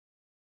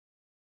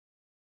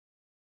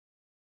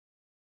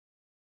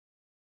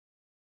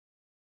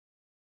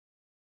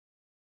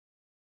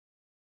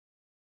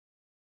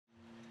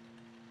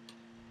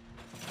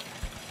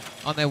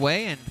On their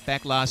way, and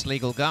back last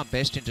Legal Gump,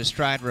 best into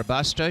stride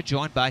Robusto,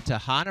 joined by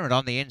Tahana, and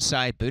on the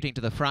inside, booting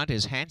to the front,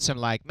 is Handsome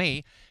Like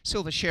Me.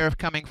 Silver Sheriff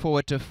coming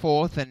forward to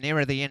fourth, and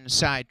nearer the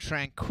inside,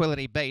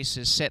 Tranquility Base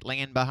is settling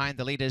in behind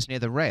the leaders near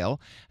the rail.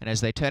 And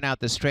as they turn out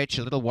the stretch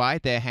a little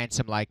wide there,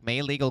 Handsome Like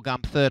Me. Legal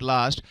Gump third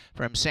last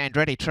from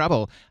Sandretti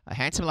Trouble.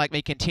 Handsome Like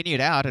Me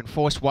continued out and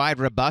forced wide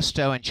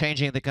Robusto, and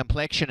changing the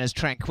complexion as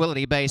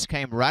Tranquility Base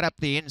came right up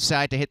the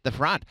inside to hit the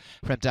front.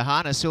 From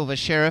Tahana, Silver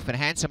Sheriff, and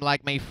Handsome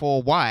Like Me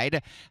 4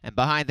 wide. And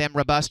behind them,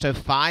 Robusto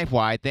 5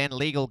 wide, then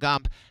Legal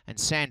Gump and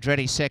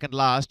Sandretti second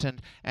last,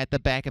 and at the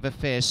back of a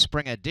fair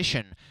Spring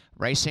Edition.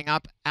 Racing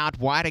up out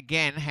wide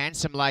again,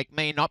 Handsome Like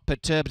Me, not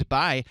perturbed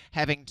by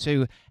having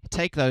to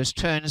take those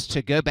turns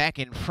to go back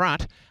in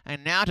front,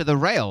 and now to the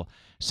rail.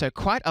 So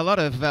quite a lot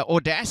of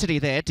audacity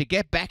there to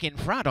get back in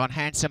front on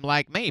Handsome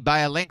Like Me by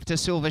a length to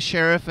Silver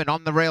Sheriff, and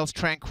on the rails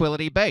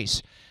Tranquility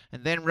Base.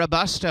 And then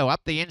Robusto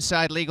up the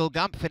inside, Legal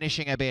Gump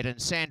finishing a bit, and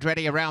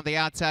Sandretti around the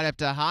outside of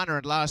Tahana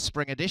and last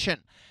Spring Edition.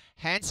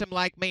 Handsome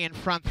Like Me in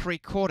front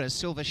 3/4,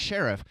 Silver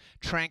Sheriff.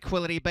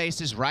 Tranquility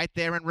Base is right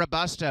there in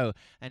Robusto.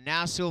 And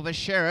now Silver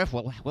Sheriff,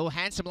 will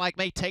Handsome Like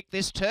Me take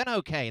this turn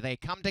okay? They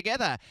come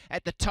together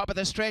at the top of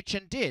the stretch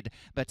and did,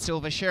 but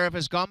Silver Sheriff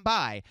has gone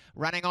by.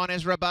 Running on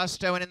is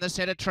Robusto, and in the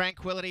centre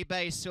Tranquility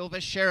Base. Silver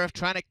Sheriff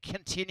trying to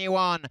continue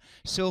on.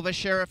 Silver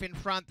Sheriff in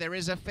front. There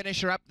is a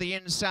finisher up the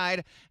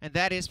inside, and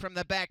that is from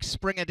the back,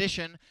 Spring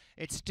Edition.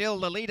 It's still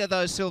the leader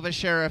though, Silver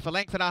Sheriff. A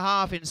length and a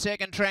half in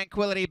second,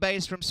 Tranquility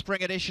Base from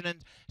Spring Edition,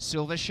 and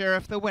Silver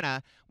Sheriff the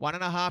winner.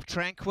 1.5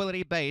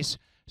 Tranquility Base.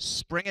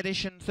 Spring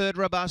Edition third,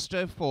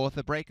 Robusto fourth.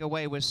 The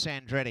breakaway was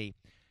Sandretti.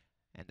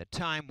 And the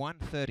time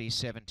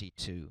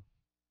 1:30.72.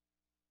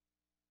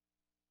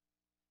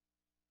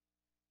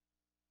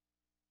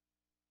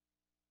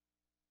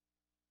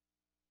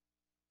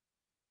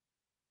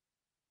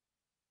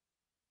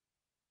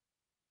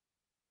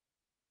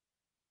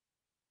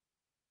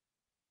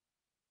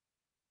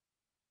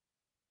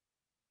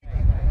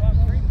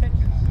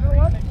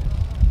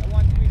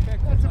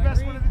 That's the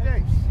best one of the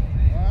day.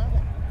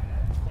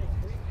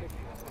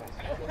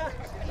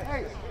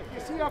 Hey, you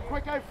see how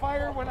quick I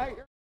fire when I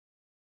hear...